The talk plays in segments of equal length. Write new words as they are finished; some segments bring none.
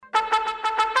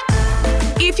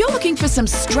If you're looking for some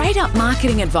straight-up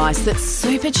marketing advice that's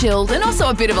super chilled and also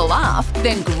a bit of a laugh,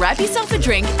 then grab yourself a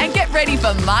drink and get ready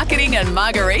for Marketing and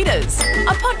Margaritas,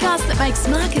 a podcast that makes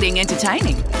marketing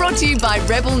entertaining. Brought to you by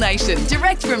Rebel Nation,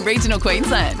 direct from regional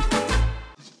Queensland.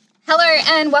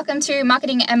 Hello and welcome to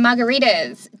Marketing and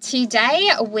Margaritas. Today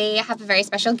we have a very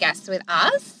special guest with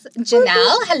us,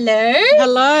 Janelle. Hello.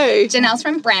 Hello. Janelle's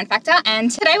from Brand Factor, and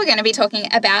today we're going to be talking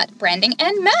about branding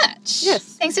and merch. Yes.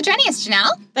 Thanks for joining us,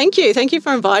 Janelle. Thank you. Thank you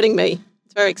for inviting me.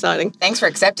 It's very exciting. Thanks for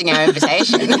accepting our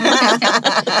invitation. So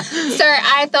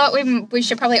I thought we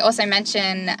should probably also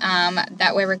mention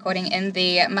that we're recording in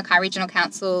the Mackay Regional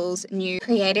Council's new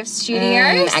creative studio.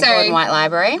 At Gordon White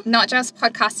Library. Not just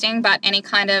podcasting, but any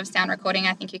kind of sound recording.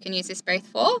 I think you can use this booth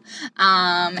for.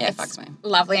 It's fucks me.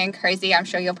 Lovely and cozy. I'm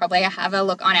sure you'll probably have a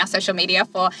look on our social media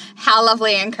for how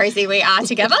lovely and cozy we are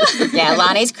together. Yeah,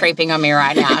 Lani's creeping on me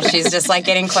right now. She's just like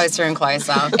getting closer and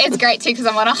closer. It's great too because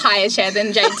I'm on a higher chair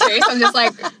than Jane too, so I'm just like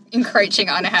encroaching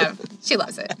on her. She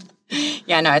loves it.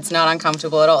 Yeah, no, it's not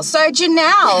uncomfortable at all. So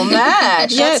Janelle,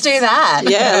 merch. Yes. Let's do that.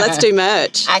 Yeah, let's do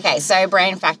merch. Okay, so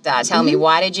Brand Factor. Tell me,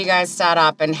 why did you guys start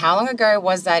up and how long ago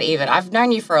was that even? I've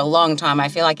known you for a long time. I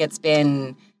feel like it's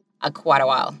been quite a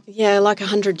while. Yeah, like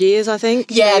 100 years, I think.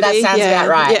 Yeah, maybe. that sounds about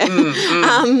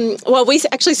right. Yeah. Well, we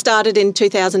actually started in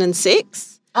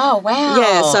 2006. Oh, wow.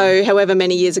 Yeah, so however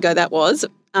many years ago that was.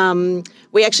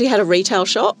 We actually had a retail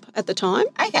shop at the time.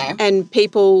 Okay. And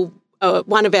people,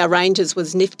 one of our ranges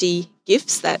was nifty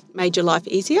gifts that made your life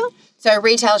easier. So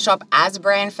retail shop as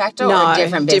Brand Factor or a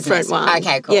different business? Different one.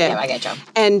 Okay, cool. Yeah, I get you.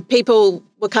 And people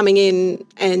were coming in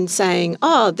and saying,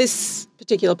 oh, this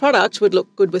particular product would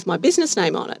look good with my business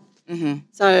name on it. Mm-hmm.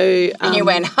 So, and you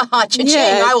went, cha-ching,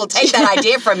 I will take that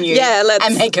idea from you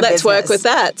and make a let's business. work with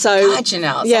that. So, God,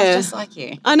 Janelle, sounds just like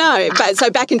you. I know. But so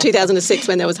back in 2006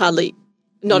 when there was hardly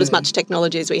not as much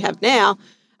technology as we have now,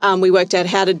 we worked out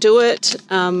how to do it,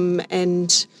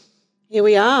 and here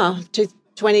we are,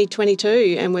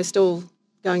 2022, and we're still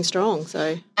going strong. So,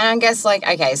 and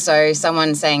I guess so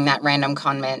someone saying that random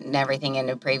comment and everything in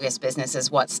a previous business is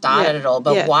what started it all,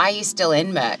 but why are you still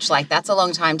in merch? Like, that's a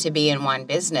long time to be in one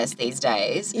business these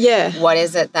days. Yeah. What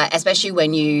is it that, especially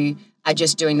when you are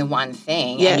just doing the one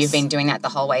thing and you've been doing that the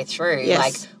whole way through,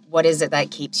 like, what is it that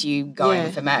keeps you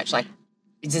going for merch? Like,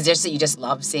 is it just that you just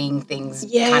love seeing things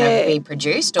kind of be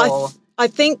produced, or? I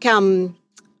think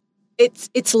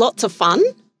it's lots of fun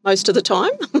most of the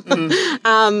time.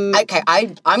 Okay,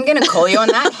 I'm going to call you on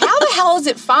that. How the hell is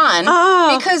it fun?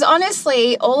 Because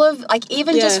honestly, all of,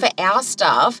 even just for our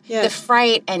stuff, the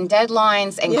freight and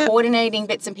deadlines and coordinating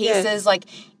bits and pieces,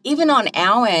 even on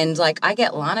our end, I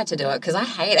get Lana to do it because I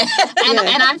hate it.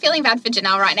 And I'm feeling bad for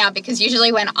Janelle right now because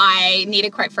usually when I need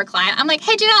a quote for a client, I'm like,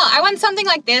 hey, Janelle, I want something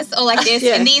like this or like this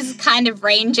in these kind of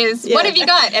ranges. What have you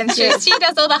got? And she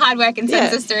does all the hard work and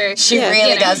sends us through. She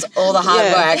really does all the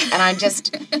hard work.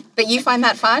 And but you find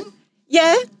that fun?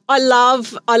 Yeah, I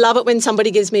love it when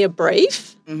somebody gives me a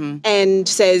brief and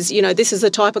says, this is the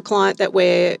type of client that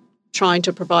we're trying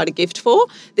to provide a gift for.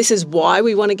 This is why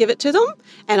we want to give it to them.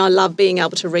 And I love being able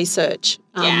to research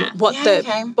what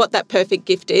that perfect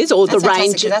gift is, or that's the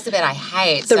range. That's the bit I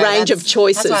hate. The range of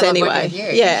choices anyway.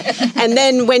 Yeah. And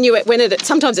then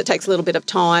sometimes it takes a little bit of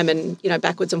time and,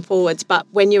 backwards and forwards, but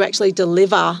when you actually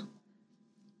deliver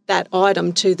that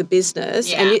item to the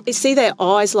business and you see their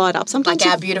eyes light up. Sometimes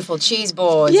our beautiful cheese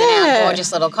boards and our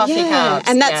gorgeous little coffee cups.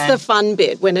 And that's the fun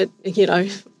bit when it,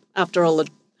 after all the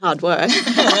hard work,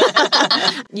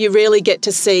 you really get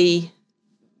to see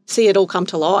it all come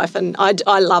to life, and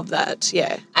I love that.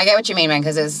 Yeah, I get what you mean, man,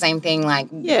 because it's the same thing.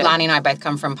 Lani and I both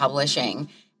come from publishing,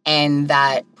 and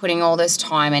that putting all this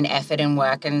time and effort and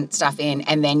work and stuff in,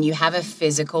 and then you have a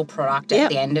physical product at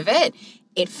the end of it.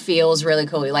 It feels really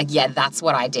cool. That's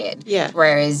what I did. Yeah.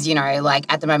 Whereas,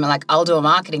 at the moment, I'll do a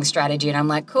marketing strategy, and I'm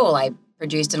like, cool, I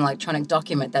produced an electronic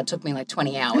document that took me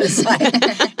 20 hours.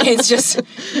 It's just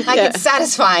it's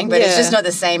satisfying, but it's just not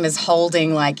the same as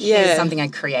holding here's something I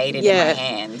created in my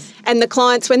hands. And the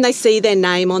clients, when they see their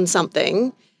name on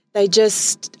something, they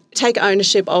just take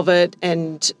ownership of it,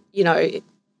 and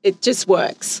it just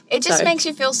works. It just makes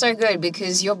you feel so good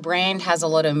because your brand has a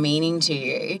lot of meaning to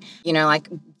you.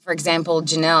 For example,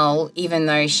 Janelle, even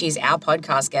though she's our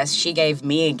podcast guest, she gave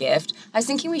me a gift. I was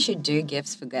thinking we should do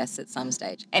gifts for guests at some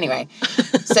stage. Anyway,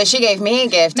 so she gave me a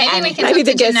gift. Maybe we can talk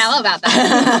to Janelle about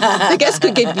that. The guest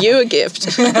could give you a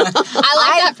gift. I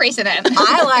like that precedent.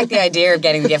 I like the idea of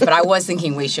getting the gift, but I was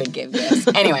thinking we should give gifts.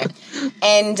 Anyway,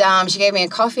 and she gave me a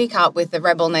coffee cup with the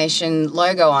Rebel Nation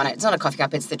logo on it. It's not a coffee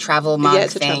cup, it's the travel mug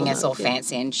thing. It's all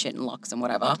fancy and shit and locks and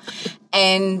whatever.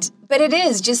 But it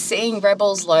is just seeing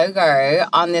Rebel's logo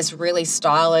on this this really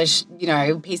stylish,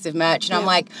 piece of merch. And I'm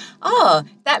like, oh,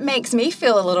 that makes me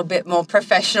feel a little bit more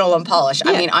professional and polished.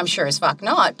 I mean, I'm sure as fuck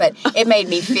not, but it made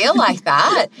me feel like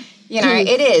that.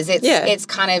 It is. It's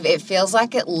kind of, it feels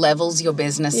like it levels your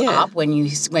business up when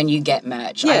you get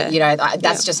merch.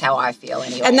 That's just how I feel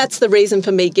anyway. And that's the reason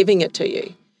for me giving it to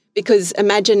you. Because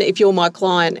imagine if you're my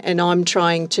client and I'm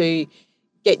trying to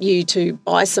get you to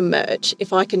buy some merch,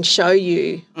 if I can show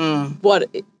you what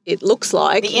it looks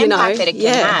like. The impact that it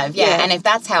can have, And if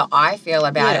that's how I feel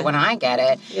about it when I get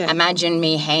it, imagine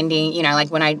me handing, like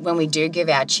when we do give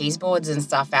our cheese boards and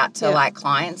stuff out to like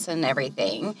clients and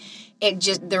everything,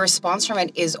 the response from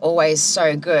it is always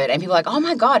so good. And people are like, oh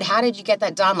my God, how did you get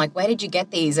that done? Like, where did you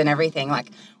get these and everything? Like,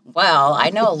 well, I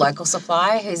know a local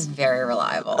supplier who's very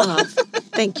reliable. Oh,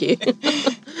 thank you.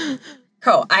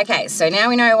 Cool. Okay, so now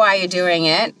we know why you're doing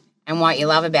it and what you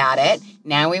love about it.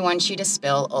 Now we want you to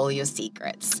spill all your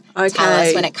secrets. Okay. Tell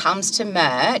us when it comes to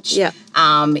merch. Yeah.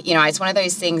 It's one of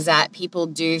those things that people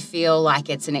do feel like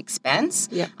it's an expense.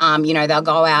 Yeah. They'll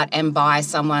go out and buy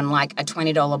someone like a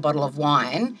 $20 bottle of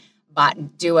wine,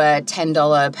 but do a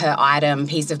 $10 per item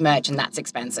piece of merch, and that's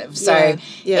expensive. So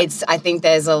I think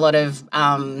there's a lot of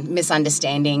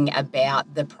misunderstanding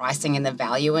about the pricing and the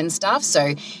value and stuff.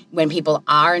 So when people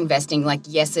are investing, like,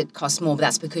 yes, it costs more, but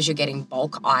that's because you're getting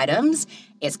bulk items.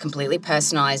 It's completely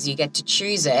personalized. You get to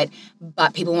choose it,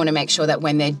 but people want to make sure that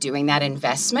when they're doing that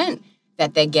investment,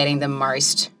 that they're getting the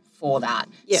most for that.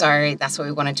 Yeah. So that's what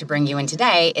we wanted to bring you in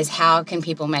today, is how can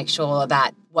people make sure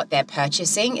that what they're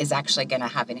purchasing is actually going to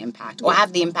have an impact or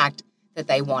have the impact that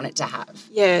they want it to have.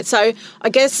 Yeah, so I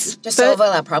guess... Just solve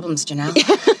all our problems, Janelle.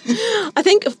 I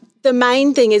think the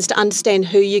main thing is to understand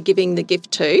who you're giving the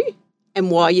gift to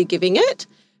and why you're giving it,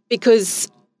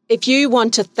 because if you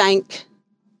want to thank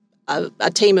a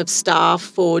team of staff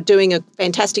for doing a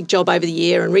fantastic job over the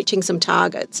year and reaching some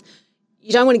targets,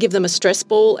 you don't want to give them a stress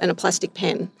ball and a plastic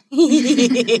pen.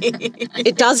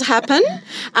 It does happen,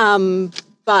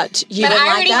 but you don't I like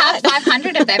already that. have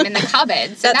 500 of them in the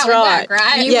cupboard, so That's that would right. work,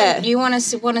 right? You want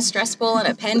a stress ball and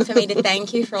a pen for me to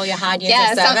thank you for all your hard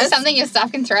years of service? Something your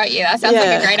staff can throw at you. That sounds like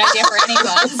a great idea for any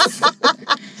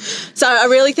boss. So I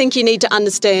really think you need to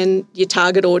understand your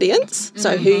target audience,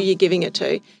 so who you're giving it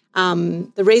to,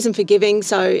 the reason for giving,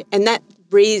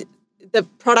 the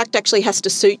product actually has to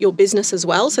suit your business as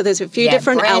well. So there's a few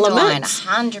different elements.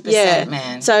 100%,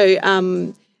 man.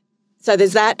 So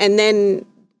there's that, and then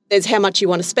there's how much you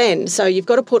want to spend. So you've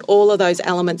got to put all of those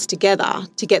elements together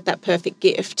to get that perfect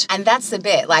gift. And that's the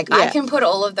bit. I can put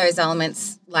all of those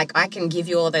elements, I can give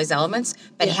you all those elements,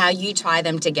 but how you tie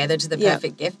them together to the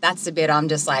perfect gift, that's the bit I'm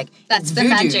just like, that's the voodoo.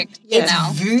 magic. It's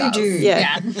voodoo.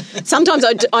 Yeah. Sometimes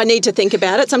I need to think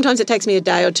about it. Sometimes it takes me a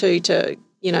day or two to...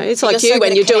 it's like you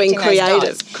when you're doing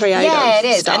creative Yeah, it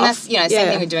is. stuff. And that's, same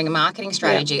thing with doing a marketing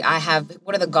strategy. Yeah. I have,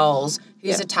 what are the goals?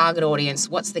 Who's the target audience?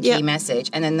 What's the key message?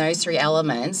 And then those three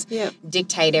elements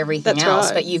dictate everything else.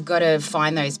 Right. But you've got to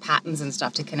find those patterns and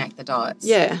stuff to connect the dots.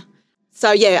 Yeah.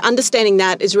 So, understanding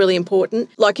that is really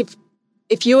important. Like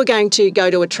if you were going to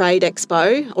go to a trade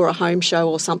expo or a home show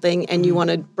or something and you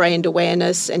wanted brand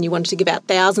awareness and you wanted to give out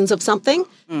thousands of something,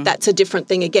 that's a different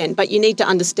thing again. But you need to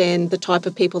understand the type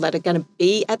of people that are going to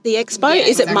be at the expo. Yeah,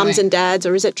 is it mums and dads,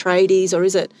 or is it tradies, or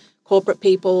is it corporate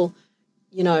people?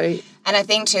 And I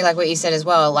think too, like what you said as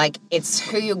well, it's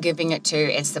who you're giving it to,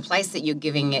 it's the place that you're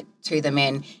giving it to them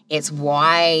in, it's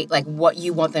why, what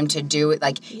you want them to do.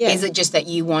 Is it just that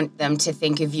you want them to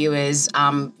think of you as,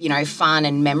 fun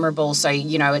and memorable? So,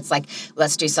 it's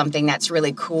let's do something that's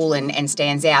really cool and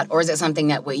stands out. Or is it something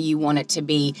that where you want it to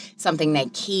be something they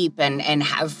keep and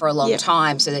have for a long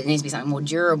time, so that it needs to be something more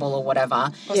durable or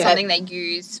whatever. Or something they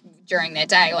use during their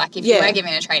day. Like if you were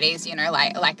giving a tradies,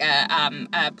 like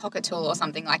a pocket tool or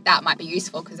something like that might be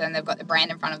useful, because then they've got the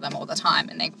brand in front of them all the time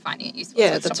and they're finding it useful.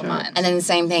 Yeah, so that's right. And then the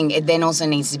same thing, it then also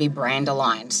needs to be brand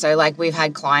aligned. So we've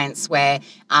had clients where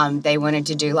they wanted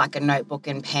to do a notebook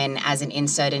and pen as an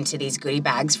insert into these goodie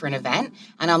bags for an event.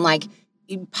 And I'm like,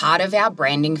 part of our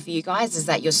branding for you guys is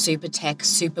that you're super tech,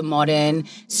 super modern,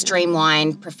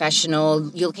 streamlined, professional.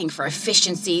 You're looking for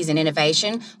efficiencies and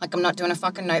innovation. I'm not doing a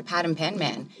fucking notepad and pen,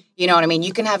 man. You know what I mean?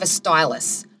 You can have a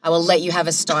stylus. I will let you have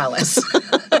a stylus.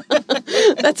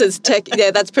 That's as tech.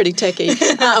 Yeah, that's pretty techie.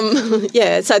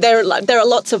 So there are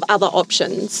lots of other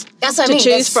options. That's what to I mean.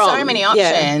 choose There's from. so many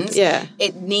options. Yeah.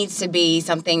 It needs to be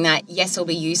something that will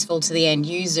be useful to the end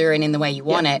user and in the way you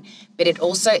want it, but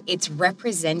it's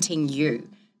representing you.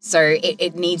 So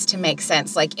it needs to make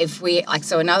sense. If we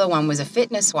so another one was a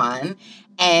fitness one,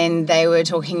 and they were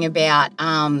talking about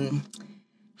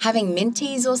having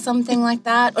minties or something like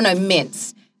that. Oh no,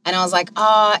 mints. And I was like,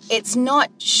 it's not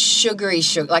sugary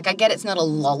sugar. Like, I get it's not a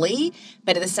lolly,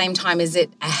 but at the same time, is it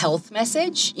a health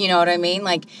message? You know what I mean?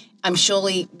 Like, I'm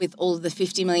surely with all of the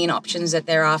 50 million options that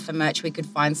there are for merch, we could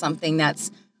find something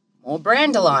that's more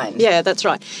brand aligned. Yeah, that's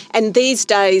right. And these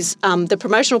days, the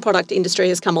promotional product industry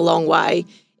has come a long way.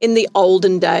 In the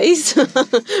olden days,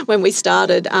 when we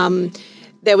started,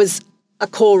 there was a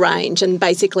core range and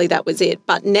basically that was it.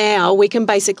 But now we can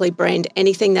basically brand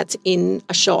anything that's in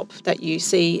a shop that you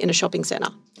see in a shopping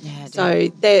centre. Yeah, so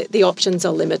the options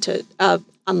are unlimited. So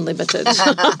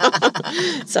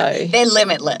they're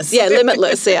limitless. Yeah,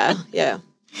 limitless, yeah.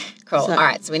 Cool. So, all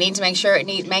right, so we need to make sure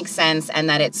it makes sense and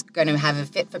that it's going to have a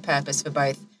fit for purpose for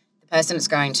both the person it's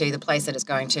going to, the place that it's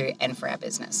going to, and for our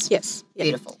business. Yes.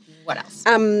 Beautiful. What else?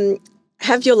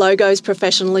 Have your logos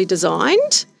professionally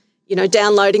designed. You know,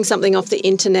 downloading something off the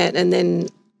internet and then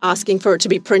asking for it to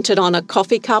be printed on a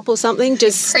coffee cup or something.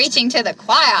 Just preaching to the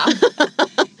choir.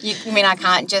 You mean I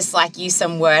can't just like use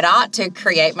some word art to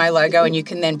create my logo and you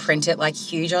can then print it like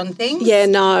huge on things? Yeah,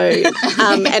 no.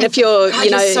 And if you're, God,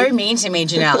 you're so mean to me,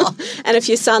 Janelle. And if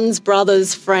your son's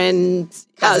brother's friend,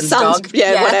 dog,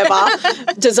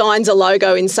 whatever, designs a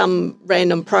logo in some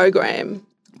random program.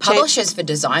 Publishers for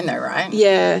design though, right?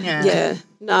 Yeah.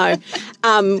 No.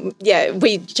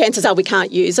 Chances are we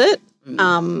can't use it.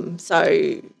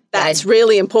 So that's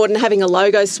really important, having a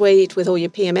logo suite with all your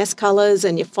PMS colours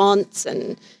and your fonts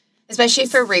and... Especially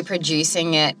for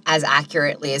reproducing it as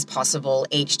accurately as possible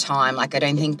each time. Like, I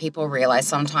don't think people realise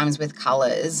sometimes with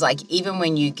colours, like even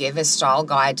when you give a style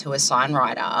guide to a sign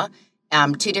writer,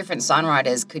 two different sign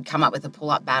writers could come up with a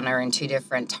pull-up banner in two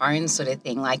different tones sort of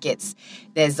thing. Like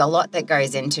there's a lot that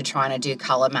goes into trying to do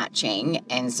colour matching.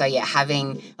 And so,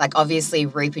 having, like, obviously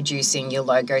reproducing your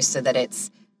logo so that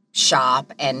it's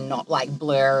sharp and not like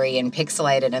blurry and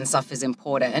pixelated and stuff is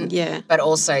important. Yeah. But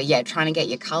also, trying to get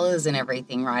your colours and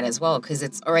everything right as well, because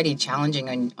it's already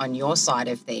challenging on your side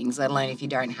of things, let alone if you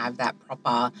don't have that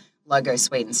proper logo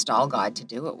suite and style guide to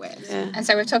do it with. Yeah. And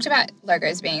so we've talked about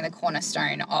logos being the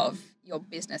cornerstone of your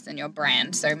business and your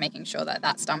brand, so making sure that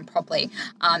that's done properly.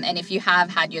 And if you have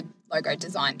had your logo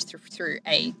designed through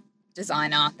a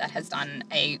designer that has done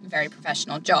a very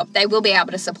professional job, they will be able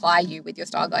to supply you with your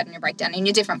style guide and your breakdown in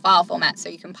your different file formats, so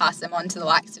you can pass them on to the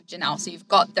likes of Janelle, so you've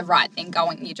got the right thing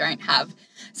going. You don't have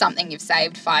something you've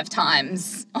saved 5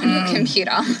 times on your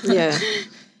computer. Yeah.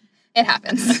 It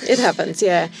happens. It happens,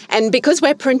 yeah. And because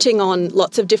we're printing on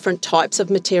lots of different types of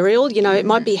material, you know, it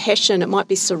might be hessian, it might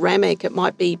be ceramic, it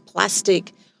might be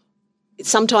plastic.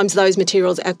 Sometimes those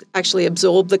materials actually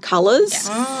absorb the colours.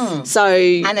 Yeah. So,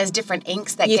 and there's different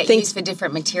inks that get used for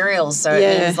different materials. So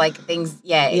it means like things,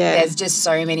 there's just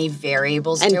so many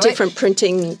variables and to it. And different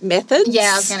printing methods.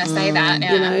 Yeah, I was going to say that.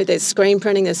 Yeah. You know, there's screen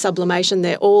printing, there's sublimation.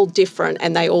 They're all different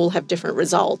and they all have different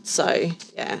results. So,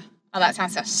 yeah. Oh, that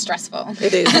sounds so stressful.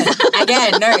 It is.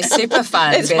 Again, no, super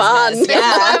fun. It's business. fun. Yeah.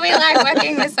 That's why we like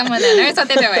working with someone that knows what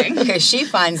they're doing. Because she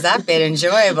finds that bit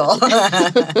enjoyable.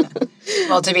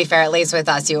 Well, to be fair, at least with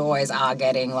us, you always are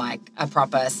getting like a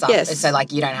proper stuff. Yes. So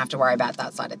like you don't have to worry about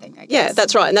that side of things. Yeah,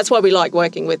 that's right. And that's why we like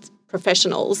working with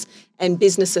professionals and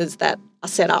businesses that are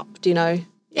set up, do you know?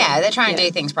 Yeah, they're trying to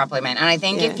do things properly, man. And I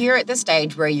think if you're at the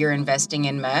stage where you're investing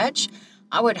in merch,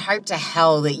 I would hope to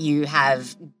hell that you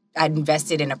have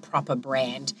invested in a proper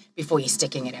brand before you're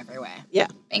sticking it everywhere. Yeah.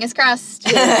 Fingers crossed.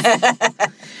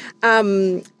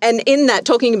 And in that,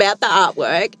 talking about the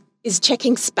artwork, is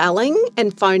checking spelling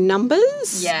and phone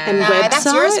numbers and websites. That's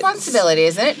your responsibility,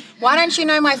 isn't it? Why don't you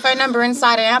know my phone number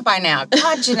inside and out by now?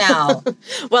 God, Janelle.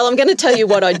 Well, I'm going to tell you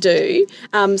what I do.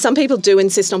 Some people do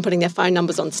insist on putting their phone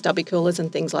numbers on stubby coolers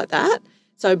and things like that.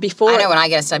 So before... I know when I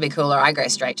get a stubby cooler, I go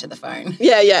straight to the phone.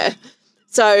 Yeah.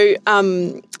 So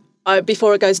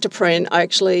before it goes to print, I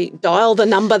actually dial the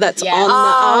number that's on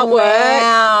the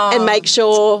artwork and make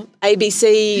sure ABC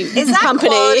Is that company...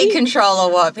 quality control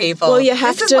or what, people? Well, you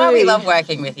have to. This is why we love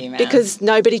working with you, man. Because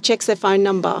nobody checks their phone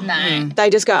number. No. They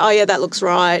just go, oh, yeah, that looks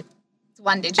right. It's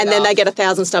one digit And then off. they get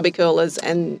 1,000 stubby coolers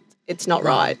and it's not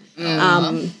right.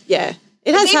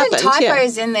 It has happened. There's even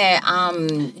typos in their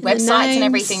websites and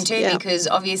everything too, because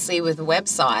obviously with a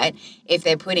website, if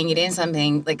they're putting it in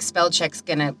something, like spell check's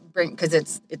going to bring, because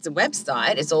it's a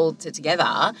website, it's all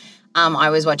together. I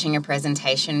was watching a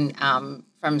presentation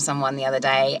from someone the other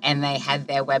day and they had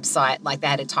their website, like they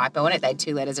had a typo in it, they had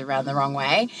 2 letters around the wrong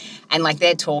way, and like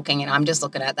they're talking and I'm just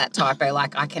looking at that typo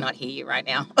like I cannot hear you right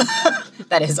now.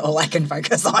 That is all I can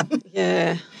focus on.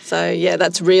 Yeah. So,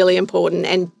 that's really important.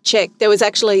 And check. There was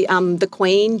actually the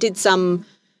Queen did some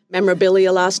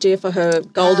memorabilia last year for her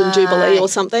Golden Jubilee or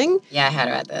something. Yeah, I heard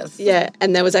about this. Yeah,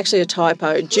 and there was actually a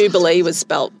typo. Jubilee was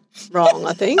spelt wrong,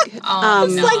 I think. Oh,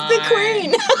 no. Like the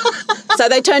Queen. So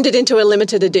they turned it into a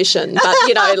limited edition, but,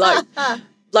 you know, like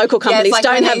local companies like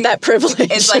don't have that privilege.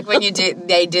 It's like when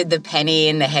they did the penny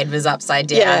and the head was upside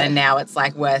down and now it's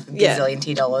like worth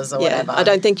gazillion dollars or whatever. I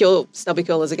don't think your stubby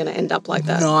coolers are going to end up like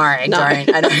that. No, I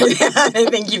don't. I don't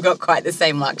think you've got quite the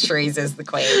same luxuries as the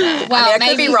Queen there. Well, I mean, I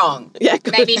could be wrong. Yeah,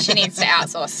 maybe she needs to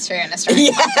outsource to an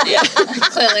Australian company.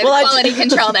 Clearly, the quality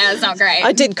control there is not great.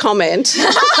 I did comment.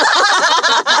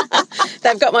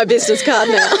 They've got my business card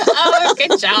now. Oh,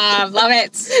 good job. Love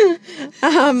it.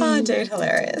 Oh, dude,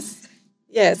 hilarious.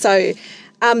 Yeah, so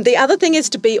the other thing is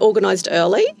to be organised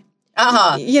early.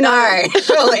 You know, no,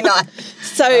 surely not.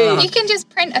 So you can just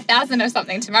print 1,000 of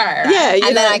something tomorrow, right? Yeah,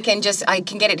 and then I can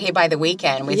get it here by the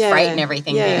weekend with freight and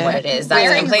everything being what it is. That's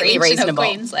We're completely in reasonable.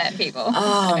 Queensland, people.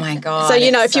 Oh my God. So,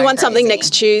 you know, if you want something crazy.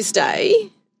 next Tuesday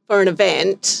for an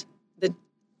event, the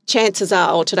chances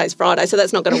are, or today's Friday, so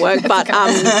that's not going to work, but,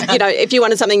 you know, if you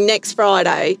wanted something next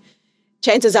Friday,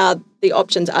 chances are the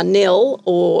options are nil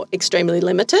or extremely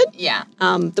limited. Yeah.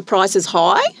 The price is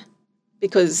high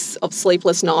because of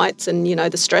sleepless nights and, you know,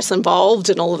 the stress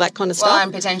involved and all of that kind of stuff. Well,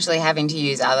 and potentially having to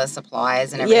use other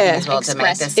suppliers and everything as well to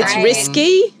make this. It's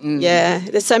risky. Yeah,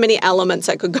 there's so many elements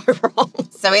that could go wrong.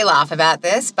 So we laugh about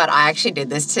this, but I actually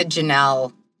did this to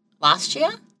Janelle last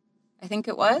year, I think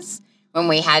it was, when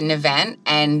we had an event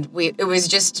and it was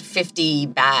just 50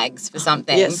 bags for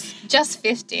something. Yes. Just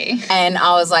 50. And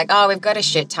I was like, oh, we've got a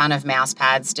shit ton of mouse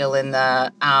pads still in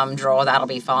the drawer. That'll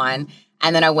be fine.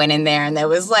 And then I went in there and there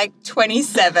was like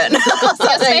 27. Your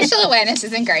spatial awareness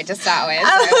isn't great to start with.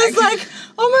 I was like,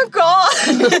 oh my God,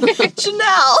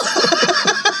 Janelle.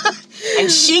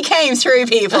 And she came through,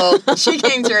 people. She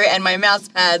came through and my mouse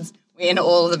pads were in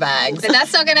all of the bags. But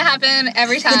that's not going to happen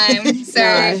every time.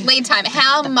 So lead time.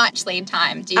 How much lead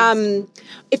time do you...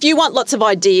 If you want lots of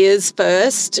ideas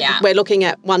first, we're looking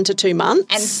at 1 to 2 months.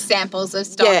 And samples of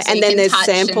stock. Yeah, so and then there's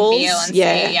samples. And feel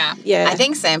and see, yeah. I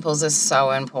think samples are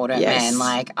so important, man.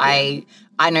 Like I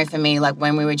know for me, like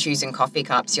when we were choosing coffee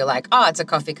cups, you're like, oh, it's a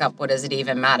coffee cup. What does it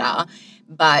even matter?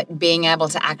 But being able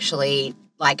to actually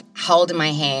like hold in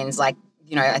my hands, like,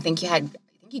 you know, I think you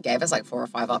gave us like 4 or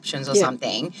 5 options or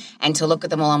something, and to look at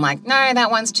them all, I'm like, no,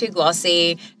 that one's too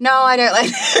glossy. No, I don't like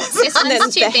this. And then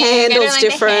the handle's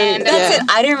different. That's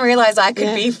it. I didn't realize I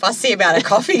could be fussy about a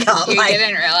coffee cup. You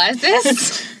didn't realize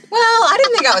this? Well, I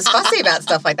didn't think I was fussy about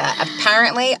stuff like that.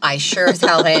 Apparently, I sure as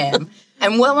hell am.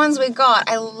 And what ones we got,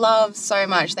 I love so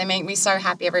much. They make me so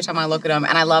happy every time I look at them.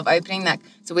 And I love opening that.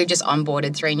 So we've just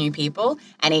onboarded 3 new people.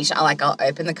 And I'll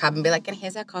open the cup and be like, and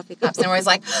here's our coffee cups. And everyone's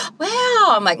like, wow.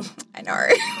 I'm like, I know.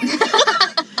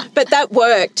 But that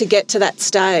work to get to that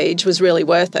stage was really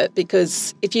worth it,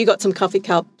 because if you got some coffee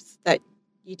cups that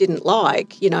you didn't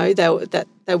like, you know,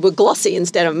 they were glossy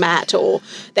instead of matte, or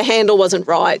the handle wasn't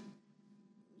right,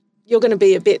 you're going to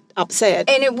be a bit upset.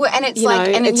 And it's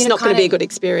not going to be a good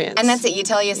experience. And that's it. You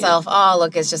tell yourself, oh,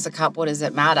 look, it's just a cup. What does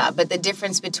it matter? But the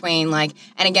difference between and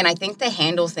again, I think the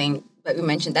handle thing that we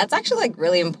mentioned, that's actually like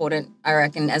really important, I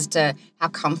reckon, as to how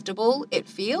comfortable it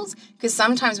feels. Because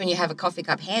sometimes when you have a coffee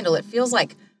cup handle, it feels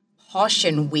like posh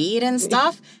and weird and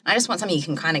stuff. And I just want something you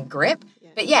can kind of grip.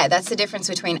 But yeah, that's the difference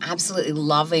between absolutely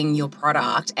loving your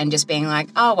product and just being like,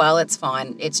 oh, well, it's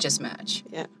fine. It's just merch.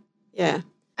 Yeah.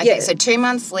 Okay, so 2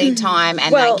 months lead time,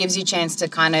 and that gives you a chance to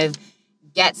kind of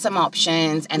get some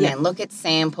options and then look at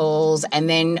samples. And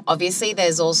then obviously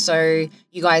there's also,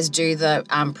 you guys do the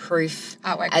proof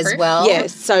as well.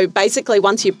 Yes, so basically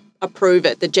once you approve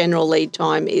it, the general lead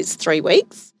time is 3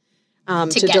 weeks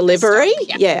to delivery.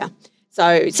 Yeah.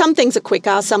 So some things are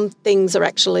quicker, some things are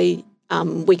actually,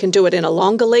 we can do it in a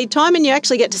longer lead time, and you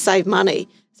actually get to save money.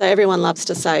 So everyone loves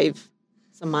to save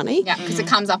some money. Yeah, because it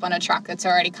comes up on a truck that's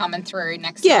already coming through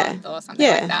next month or something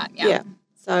like that. Yeah.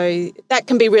 So that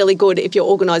can be really good if you're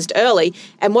organised early.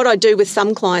 And what I do with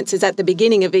some clients is at the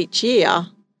beginning of each year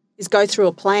is go through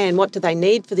a plan. What do they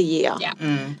need for the year? Yeah.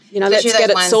 You know, let's get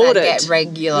it sorted. That get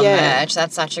regular merch.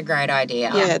 That's such a great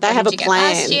idea. Yeah, they have a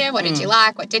plan. Last year? What did you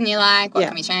like? What didn't you like? What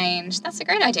can we change? That's a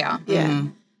great idea. Yeah.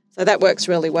 So that works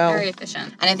really well. Very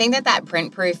efficient. And I think that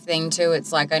print proof thing too,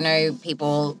 it's like I know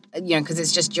people, you know, because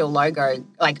it's just your logo,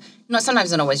 like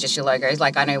sometimes not always just your logos.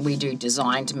 Like I know we do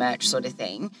designed merch sort of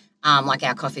thing. Like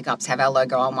our coffee cups have our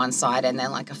logo on one side and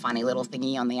then like a funny little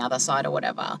thingy on the other side or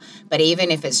whatever. But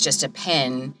even if it's just a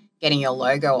pen, getting your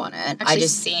logo on it. Actually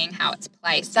seeing how it's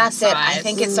placed. That's it. I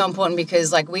think it's so important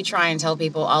because like we try and tell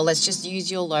people, oh, let's just use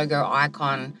your logo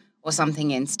icon or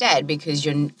something instead, because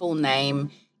your full name,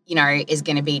 you know, is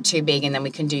going to be too big, and then we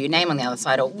can do your name on the other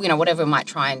side, or, you know, whatever we might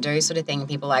try and do sort of thing. And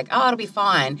people are like, oh, it'll be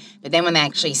fine. But then when they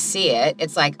actually see it,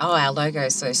 it's like, oh, our logo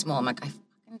is so small. I'm like, I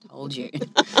fucking told you.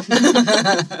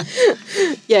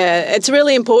 Yeah, it's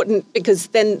really important because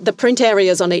then the print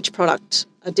areas on each product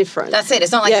are different. That's it.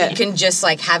 It's not like you can just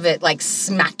like have it like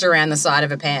smacked around the side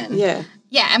of a pen. Yeah.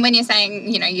 Yeah, and when you're saying,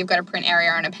 you've got a print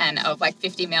area on a pen of like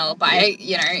 50 mil by,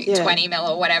 20 mil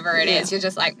or whatever it is, you're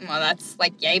just like, well, that's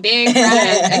like yay big,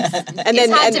 right?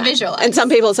 It's hard to visualize. And some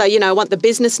people say, I want the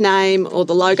business name or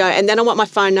the logo, and then I want my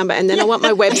phone number, and then I want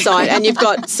my website, and you've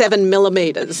got 7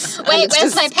 millimeters. Wait,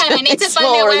 where's my pen? I need to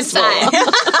find your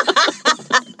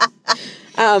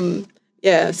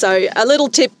website. So a little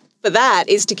tip for that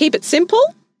is to keep it simple.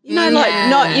 You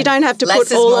don't have to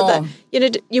put all of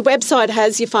the, your website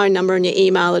has your phone number and your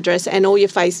email address and all your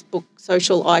Facebook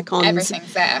social icons.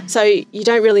 Everything's there. So you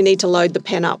don't really need to load the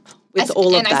pen up with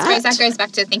all of that. And I suppose that goes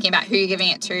back to thinking about who you're giving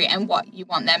it to and what you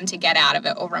want them to get out of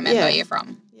it or remember you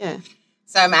from. Yeah.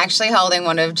 So I'm actually holding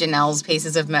one of Janelle's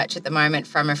pieces of merch at the moment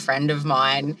from a friend of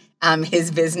mine,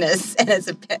 his business,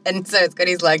 and so it's got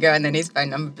his logo and then his phone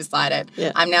number beside it.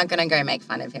 Yeah. I'm now going to go make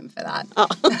fun of him for that. Oh.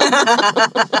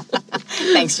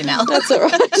 Thanks, Janelle. That's all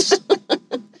right.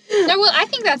 No, well, I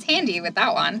think that's handy with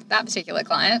that particular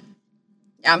client.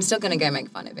 Yeah, I'm still going to go make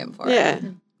fun of him for it. Yeah.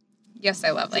 You're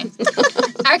so lovely.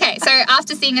 Okay, so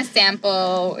after seeing a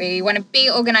sample, we want to be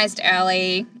organised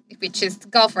early, which is the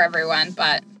goal for everyone,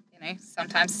 but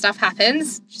sometimes stuff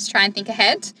happens. Just try and think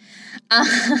ahead.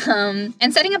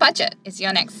 And setting a budget is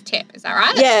your next tip. Is that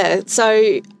right? Yeah.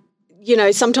 So,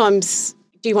 sometimes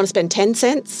do you want to spend 10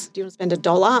 cents? Do you want to spend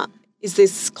 $1? Is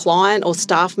this client or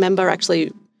staff member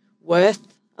actually worth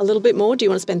a little bit more? Do you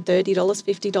want to spend $30,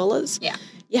 $50? Yeah.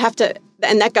 You have to,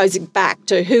 and that goes back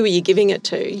to who are you giving it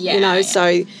to? Yeah.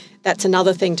 So that's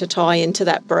another thing to tie into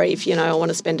that brief. I want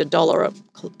to spend $1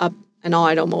 an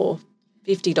item or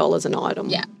 $50 an item.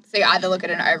 Yeah. So you either look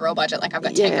at an overall budget, like I've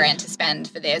got 10 grand to spend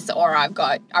for this, or I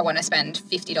want to spend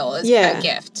 $50 per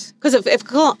gift. Because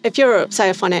if you're, say,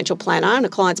 a financial planner and a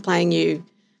client's paying you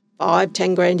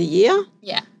 $5-10 grand a year,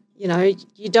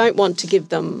 you don't want to give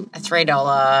them a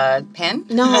 $3 pen.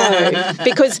 No,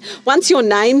 because once your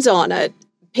name's on it,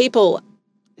 people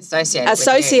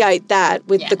associate that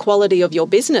with the quality of your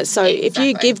business. So if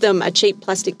you give them a cheap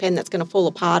plastic pen that's going to fall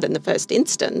apart in the first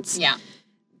instance,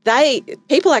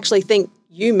 people actually think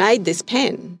you made this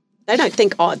pen. They don't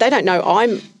think, they don't know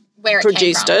I'm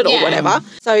produced it or whatever.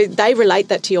 So they relate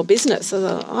that to your business.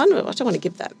 So I don't want to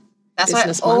give that. That's what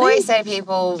I always say to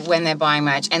people when they're buying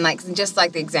merch, and just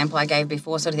like the example I gave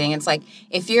before sort of thing, it's like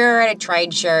if you're at a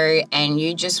trade show and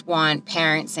you just want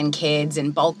parents and kids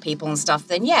and bulk people and stuff,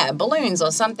 then balloons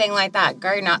or something like that,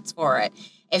 go nuts for it.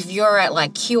 If you're at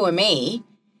like QME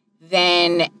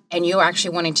and you're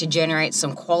actually wanting to generate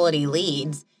some quality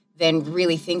leads, then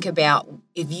really think about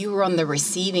if you were on the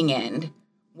receiving end,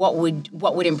 what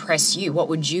would impress you? What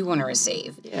would you want to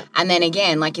receive? Yeah. And then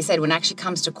again, like you said, when it actually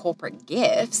comes to corporate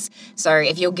gifts, so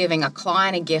if you're giving a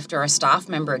client a gift or a staff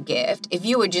member a gift, if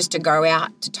you were just to go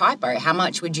out to Typo, how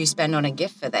much would you spend on a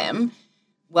gift for them?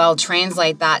 Well,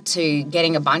 translate that to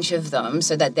getting a bunch of them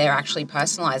so that they're actually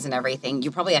personalised and everything. You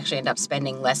probably actually end up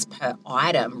spending less per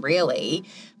item, really,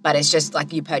 but it's just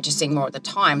like you purchasing more at the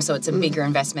time, so it's a bigger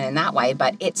investment in that way,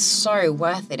 but it's so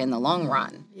worth it in the long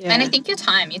run. Yeah. And I think your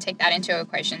time, you take that into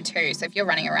equation too. So if you're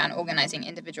running around organising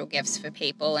individual gifts for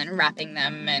people and wrapping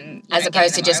them and as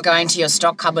opposed to just going to your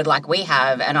stock cupboard like we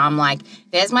have, and I'm like,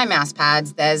 there's my mouse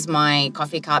pads, there's my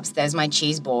coffee cups, there's my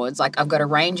cheese boards. Like I've got a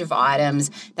range of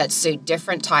items that suit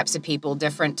different types of people,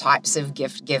 different types of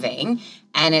gift giving,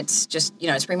 and it's just,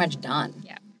 it's pretty much done.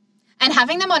 Yeah. And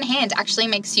having them on hand actually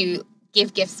makes you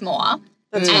give gifts more.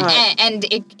 That's right. And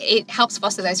it helps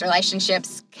foster those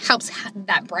relationships, helps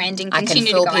that branding continue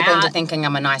to go out. I can fool people into thinking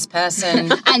I'm a nice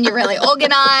person. And you're really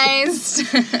organised.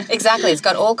 Exactly. It's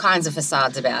got all kinds of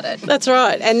facades about it. That's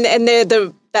right. And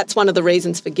that's one of the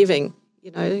reasons for giving,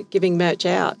 giving merch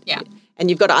out. Yeah. And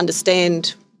you've got to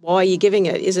understand why you're giving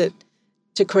it. Is it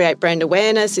to create brand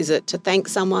awareness? Is it to thank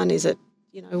someone? Is it,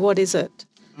 what is it?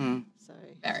 So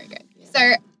very good. Yeah.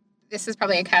 So this is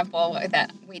probably a curveball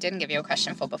that we didn't give you a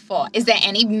question for before. Is there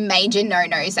any major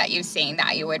no-nos that you've seen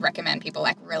that you would recommend people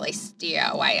really steer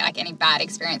away? Like any bad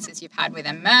experiences you've had with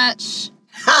a merch?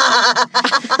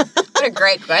 What a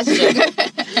great question.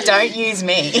 Don't use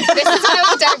me. This is why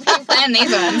we don't pre-plan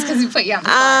these ones, because we put you on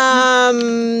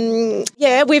the spot.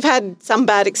 Yeah, we've had some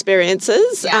bad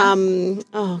experiences. Yeah.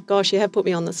 Oh gosh, you have put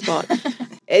me on the spot.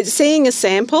 Seeing a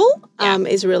sample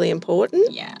is really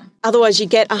important. Yeah. Otherwise, you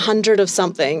get 100 of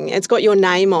something. It's got your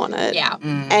name on it. Yeah.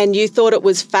 And you thought it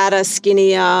was fatter,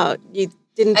 skinnier. You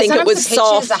didn't think it was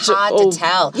soft. The pictures are hard to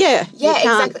tell. Yeah. Yeah,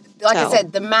 exactly. Like I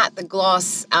said, the matte, the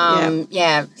gloss.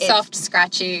 Soft,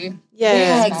 scratchy.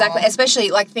 Yeah, exactly.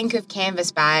 Especially like think of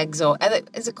canvas bags or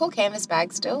is it called canvas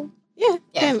bags still?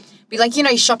 Yeah. Be like,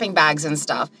 shopping bags and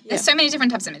stuff. There's so many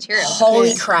different types of materials.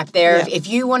 Holy crap. If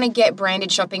you want to get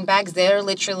branded shopping bags, there are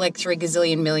literally like 3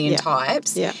 gazillion million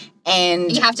types. Yeah.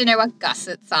 And you have to know what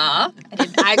gussets are.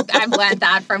 I've learned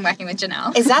that from working with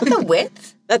Janelle. Is that the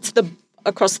width? That's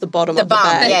across the bottom of the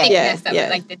bag. The thickness of it,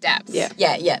 like the depth.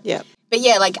 Yeah. But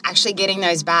like actually getting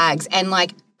those bags and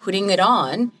like putting it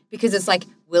on, because it's like,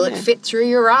 will it fit through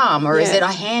your arm, or is it a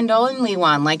hand-only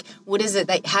one? Like, what is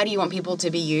it? How do you want people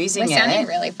to be using We're sounding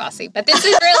really fussy, but this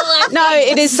is real life. No,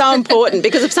 it is so important,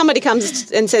 because if somebody comes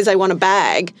and says they want a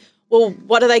bag, well,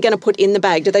 what are they going to put in the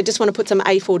bag? Do they just want to put some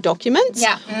A4 documents?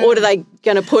 Yeah. Or are they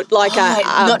going to put like a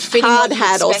hard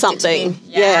hat or something?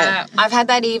 Yeah. I've had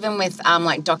that even with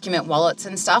like document wallets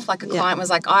and stuff. Like a client was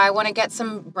like, I want to get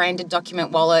some branded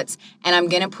document wallets and I'm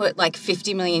going to put like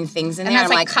 50 million things in there. And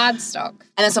that's I'm like cardstock.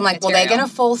 And then so I'm like, well, they're going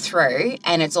to fall through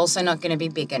and it's also not going to be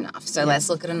big enough. So let's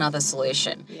look at another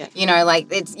solution. Yeah. Like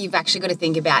you've actually got to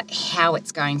think about how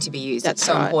it's going to be used. That's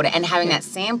it's so important. And having that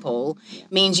sample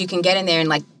means you can get in there and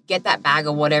like get that bag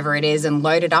or whatever it is and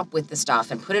load it up with the stuff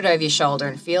and put it over your shoulder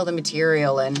and feel the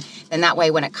material. And then that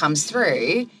way when it comes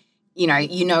through, you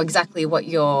know exactly what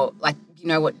you're like,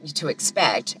 what to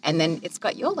expect. And then it's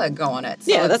got your logo on it.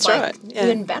 So that's like right. Yeah.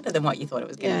 Even better than what you thought it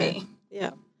was going to be.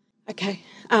 Yeah. Okay.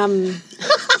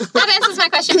 That answers my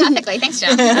question perfectly. Thanks,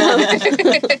 Jen.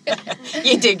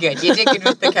 You did good. You did good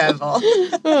with the curveball.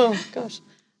 Oh, gosh.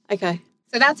 Okay.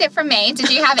 So that's it from me. Did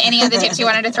you have any other tips you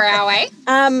wanted to throw our way?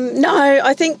 No,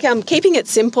 I think keeping it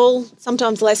simple,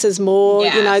 sometimes less is more.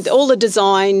 Yes. All the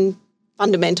design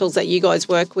fundamentals that you guys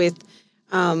work with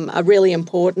are really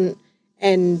important,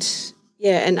 and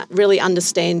really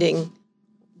understanding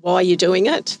why you're doing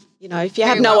it. If you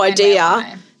have no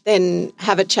idea, then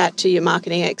have a chat to your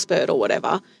marketing expert or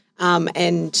whatever,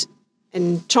 and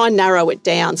try and narrow it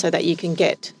down so that you can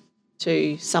get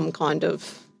to some kind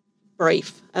of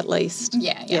brief at least.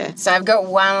 Yeah. So I've got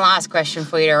one last question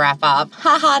for you to wrap up.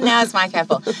 Now it's my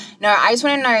careful. No, I just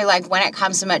want to know, like, when it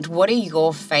comes to merch, what are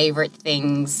your favourite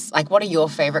things? Like, what are your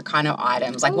favourite kind of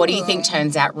items? Like, what do you think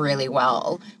turns out really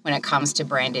well when it comes to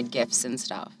branded gifts and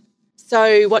stuff?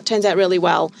 So what turns out really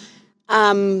well?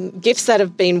 Gifts that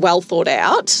have been well thought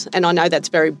out, and I know that's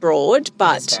very broad,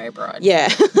 but it's very broad. Yeah.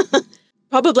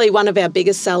 Probably one of our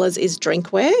biggest sellers is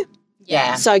drinkware.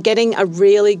 Yeah. So getting a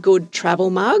really good travel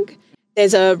mug.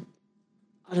 There's I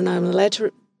don't know, I'm allowed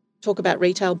to talk about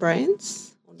retail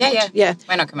brands? Yeah.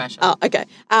 We're not commercial. Oh, okay.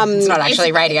 It's not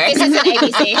actually radio. This is an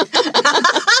ABC.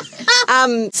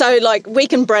 So, like, we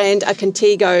can brand a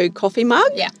Contigo coffee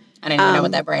mug. Yeah. I don't even know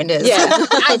what that brand is. Yeah.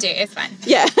 I do. It's fine.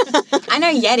 Yeah. I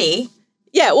know Yeti.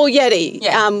 Yeah, well, Yeti.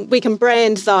 Yeah. We can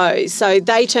brand those. So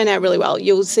they turn out really well.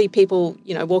 You'll see people,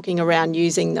 walking around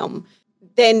using them.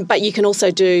 But you can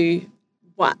also do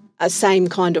a same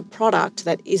kind of product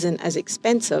that isn't as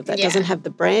expensive, that doesn't have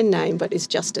the brand name but is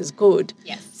just as good.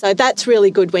 Yes. So that's really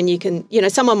good when you can,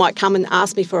 someone might come and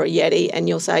ask me for a Yeti and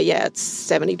you'll say, yeah, it's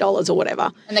 $70 or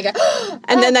whatever. And they go,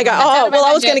 and then they go, I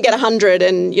was going to get 100,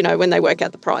 and, when they work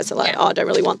out the price, they're like, I don't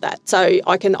really want that. So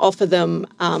I can offer them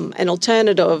an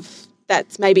alternative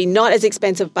that's maybe not as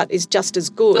expensive but is just as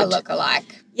good. A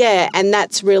look-alike. Yeah, and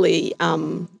that's really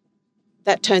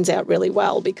that turns out really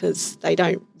well because they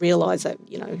don't realise that,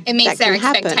 it meets their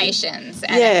expectations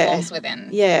and it falls within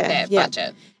their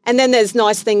budget. And then there's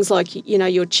nice things like,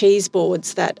 your cheese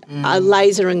boards that are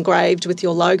laser engraved with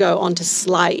your logo onto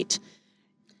slate.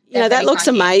 That looks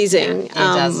amazing. It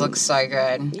does look so good.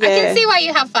 I can see why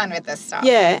you have fun with this stuff.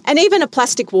 Yeah, and even a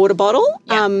plastic water bottle.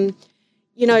 Yeah.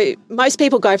 Most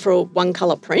people go for a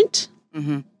one-colour print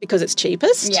because it's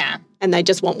cheapest. Yeah. And they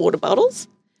just want water bottles.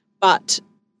 But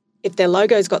if their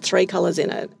logo's got 3 colours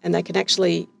in it and they can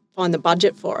actually find the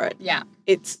budget for it,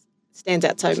 it stands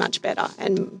out so much better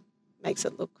and makes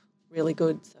it look really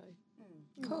good. So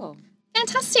cool.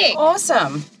 Fantastic.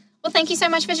 Awesome. Well, thank you so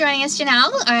much for joining us,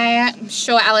 Janelle. I'm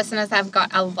sure our listeners have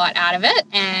got a lot out of it,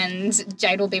 and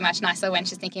Jade will be much nicer when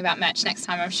she's thinking about merch next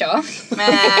time, I'm sure. Think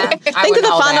of the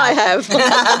fun I have.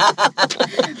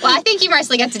 Well, I think you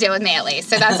mostly get to deal with me at least,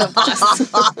 so that's a plus.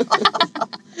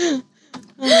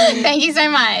 Thank you so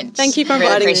much. Thank you for really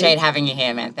inviting me. Appreciate having you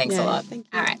here, man. Thanks a lot. Thank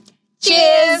you. All right.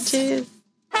 Cheers. Cheers.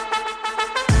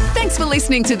 Thanks for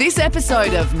listening to this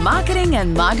episode of Marketing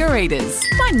and Margaritas.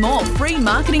 Find more free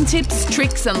marketing tips,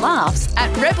 tricks and laughs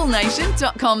at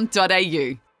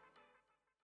rebelnation.com.au.